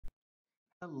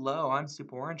Hello, I'm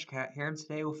Super Orange Cat here, and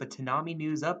today with a Toonami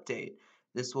news update.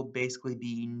 This will basically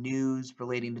be news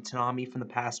relating to Toonami from the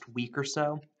past week or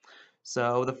so.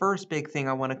 So, the first big thing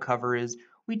I want to cover is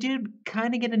we did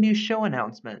kind of get a new show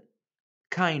announcement.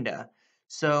 Kinda.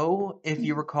 So, if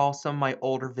you recall some of my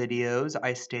older videos,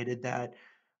 I stated that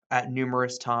at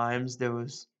numerous times there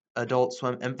was Adult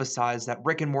Swim emphasized that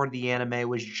Rick and Morty the anime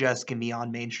was just gonna be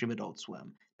on mainstream Adult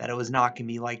Swim, that it was not gonna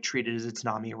be like treated as a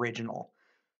Toonami original.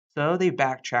 So they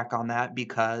backtrack on that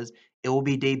because it will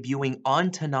be debuting on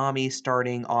Toonami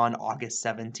starting on August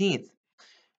 17th.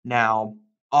 Now,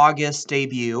 August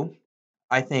debut,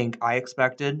 I think I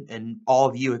expected and all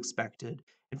of you expected.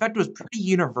 In fact, it was pretty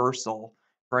universal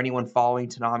for anyone following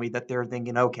Toonami that they're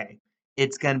thinking, okay,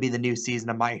 it's going to be the new season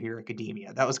of My Hero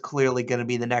Academia. That was clearly going to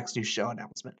be the next new show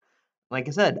announcement. Like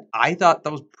I said, I thought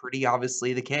that was pretty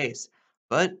obviously the case,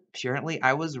 but apparently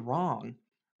I was wrong.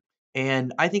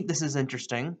 And I think this is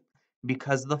interesting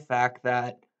because of the fact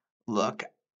that, look,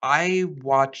 I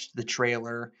watched the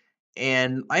trailer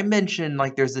and I mentioned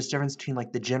like there's this difference between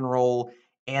like the general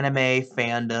anime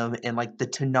fandom and like the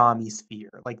Toonami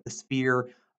sphere, like the sphere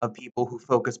of people who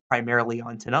focus primarily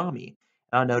on Toonami.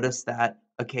 And I'll notice that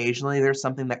occasionally there's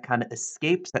something that kind of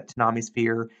escapes that Toonami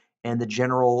sphere and the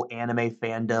general anime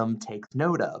fandom takes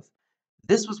note of.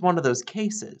 This was one of those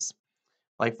cases.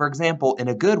 Like, for example, in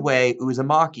a good way,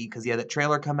 Uzumaki, because he had that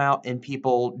trailer come out and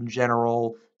people in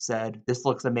general said, "This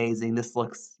looks amazing, this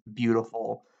looks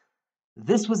beautiful."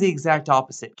 This was the exact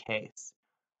opposite case.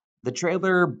 The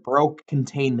trailer broke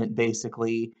containment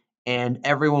basically, and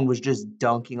everyone was just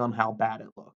dunking on how bad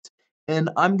it looked.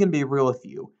 And I'm gonna be real with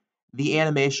you. The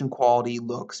animation quality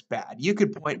looks bad. You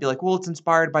could point and be like, well, it's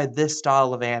inspired by this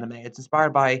style of anime. It's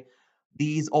inspired by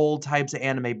these old types of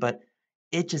anime, but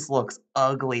it just looks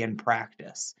ugly in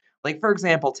practice. Like, for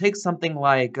example, take something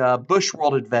like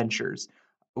Bushworld Adventures,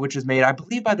 which is made, I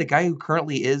believe, by the guy who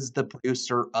currently is the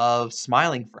producer of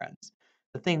Smiling Friends.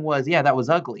 The thing was, yeah, that was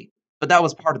ugly, but that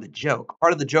was part of the joke.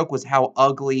 Part of the joke was how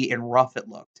ugly and rough it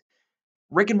looked.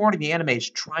 Rick and Morty the anime is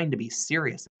trying to be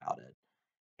serious about it,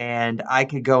 and I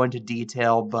could go into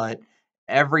detail, but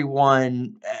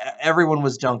everyone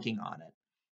was dunking on it.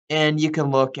 And you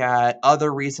can look at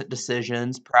other recent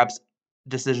decisions, perhaps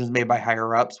decisions made by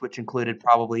higher ups, which included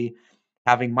probably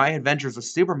having My Adventures with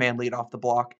Superman lead off the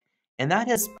block, and that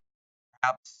has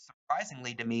perhaps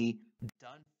surprisingly to me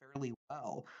done fairly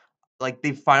well. Like,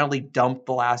 they finally dumped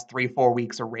the last 3, 4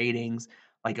 weeks of ratings,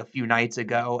 like, a few nights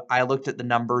ago. I looked at the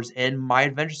numbers, and My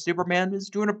Adventure Superman is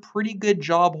doing a pretty good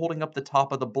job holding up the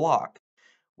top of the block,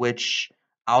 which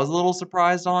I was a little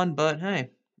surprised on, but hey,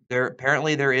 there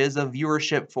is a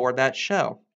viewership for that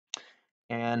show,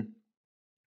 and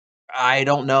I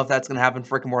don't know if that's gonna happen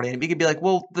for Rick and Morty, and you could be like,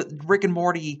 "Well, the Rick and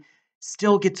Morty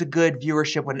still gets a good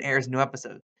viewership when it airs new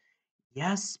episodes."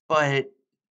 Yes, but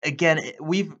again,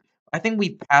 I think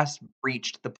we've past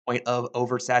reached the point of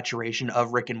oversaturation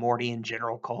of Rick and Morty in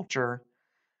general culture.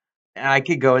 And I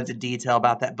could go into detail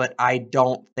about that, but I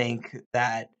don't think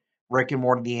that Rick and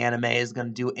Morty the anime is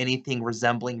gonna do anything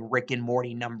resembling Rick and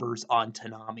Morty numbers on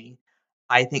Toonami.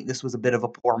 I think this was a bit of a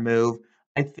poor move.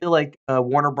 I feel like,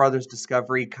 Warner Brothers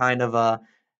Discovery kind of,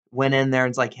 went in there and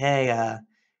it's like, hey,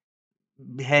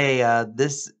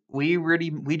 this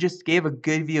we just gave a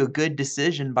give you a good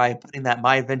decision by putting that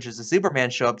My Adventures of Superman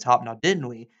show up top now, didn't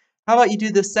we? How about you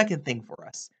do this second thing for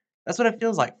us?" That's what it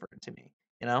feels like for to me,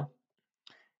 you know?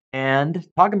 And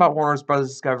talking about Warner Brothers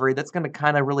Discovery, that's gonna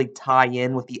kinda really tie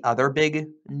in with the other big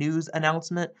news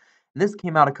announcement. And this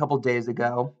came out a couple days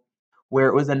ago, where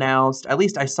it was announced, at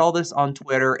least I saw this on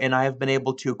Twitter, and I have been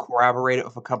able to corroborate it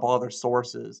with a couple other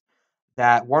sources,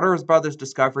 that Warner Brothers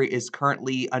Discovery is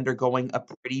currently undergoing a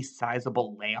pretty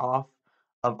sizable layoff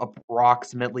of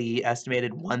approximately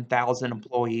estimated 1,000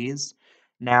 employees.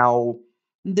 Now,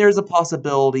 there's a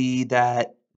possibility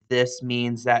that this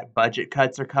means that budget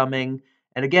cuts are coming.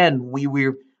 And again, we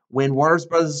when Warner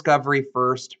Brothers Discovery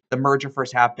the merger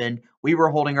first happened, we were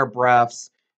holding our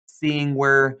breaths, seeing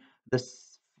where the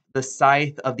the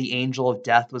scythe of the Angel of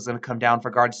Death was going to come down for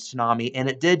regards to Toonami, and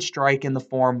it did strike in the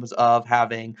forms of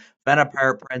having Vanna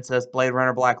Pirate Princess, Blade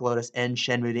Runner Black Lotus, and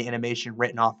Shenmue the animation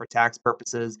written off for tax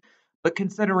purposes. But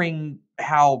considering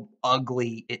how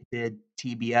ugly it did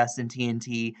TBS and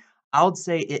TNT, I would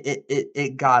say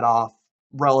it got off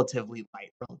relatively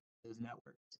light relative to those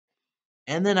networks.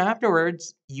 And then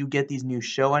afterwards, you get these new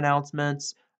show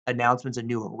announcements, announcements of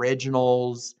new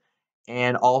originals,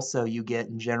 and also you get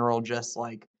in general just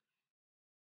like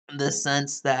the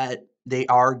sense that they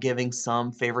are giving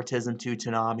some favoritism to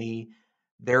Toonami.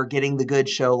 They're getting the good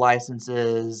show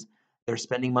licenses. They're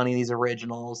spending money on these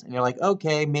originals, and you're like,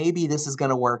 okay, maybe this is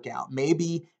gonna work out.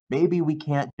 Maybe maybe we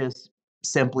can't just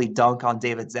simply dunk on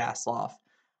David Zaslav.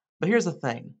 But here's the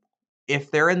thing.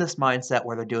 If they're in this mindset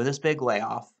where they're doing this big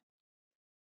layoff,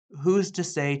 who's to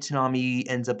say Toonami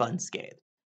ends up unscathed?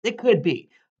 It could be.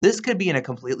 This could be in a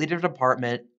completely different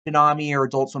department. Toonami or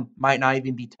Adult Swim might not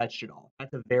even be touched at all.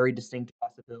 That's a very distinct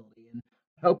possibility, and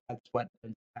I hope that's what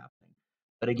ends up happening.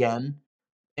 But again,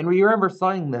 and we remember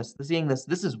seeing this.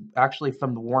 This is actually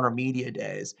from the Warner Media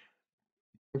days.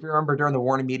 If you remember during the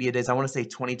Warner Media days, I want to say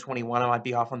 2021. I might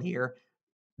be off on the year.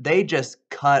 They just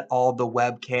cut all the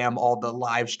webcam, all the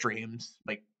live streams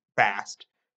like fast.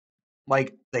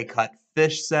 Like, they cut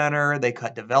Fish Center, they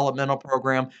cut developmental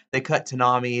program, they cut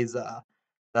Toonami's,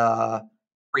 the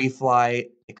free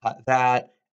flight, they cut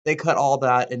that. They cut all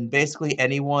that, and basically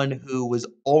anyone who was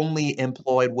only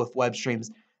employed with web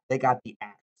streams, they got the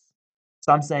axe.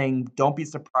 So I'm saying don't be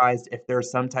surprised if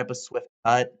there's some type of swift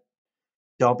cut.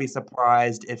 Don't be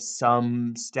surprised if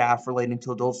some staff relating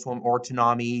to Adult Swim or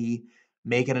Toonami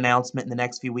make an announcement in the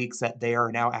next few weeks that they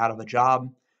are now out of a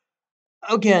job.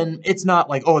 Again, it's not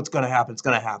like, "Oh, it's gonna happen, it's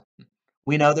gonna happen."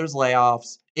 We know there's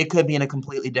layoffs. It could be in a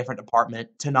completely different department.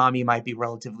 Toonami might be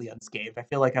relatively unscathed. I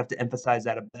feel like I have to emphasize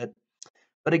that a bit.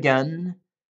 But again,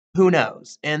 who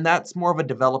knows? And that's more of a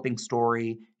developing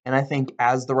story, and I think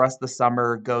as the rest of the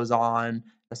summer goes on,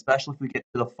 especially if we get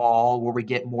to the fall where we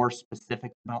get more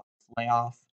specific about this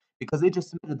layoff, because they just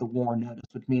submitted the WARN notice,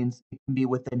 which means it can be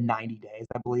within 90 days,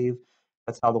 I believe.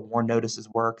 That's how the WARN notices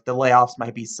work. The layoffs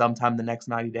might be sometime in the next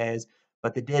 90 days,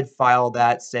 but they did file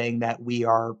that saying that we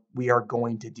are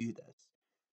going to do this.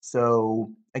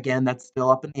 So again, that's still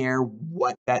up in the air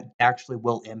what that actually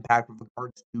will impact with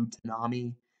regards to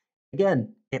Toonami.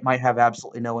 Again, it might have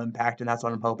absolutely no impact, and that's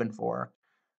what I'm hoping for.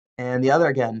 And the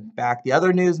other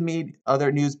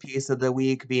news piece of the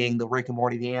week being the Rick and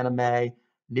Morty the anime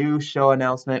new show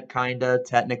announcement, kinda,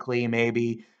 technically,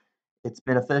 maybe. It's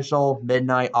been official,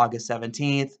 midnight, August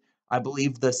 17th. I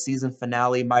believe the season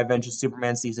finale, My Adventure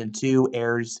Superman season 2,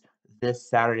 airs this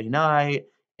Saturday night,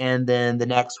 and then the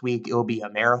next week it will be a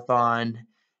marathon,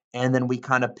 and then we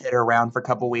kind of pit around for a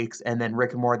couple weeks, and then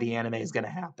Rick and Morty the anime is going to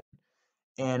happen.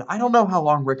 And I don't know how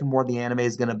long Rick and Morty the anime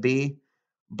is gonna be,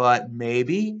 but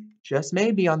maybe, just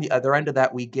maybe, on the other end of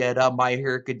that, we get, My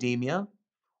Hero Academia,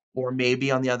 or maybe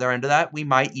on the other end of that, we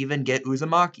might even get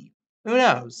Uzumaki. Who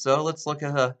knows? So let's look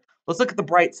at the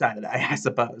bright side of that, I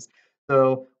suppose.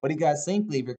 So, what do you guys think?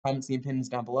 Leave your comments and opinions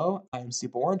down below. I am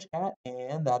Super Orange Cat,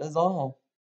 and that is all.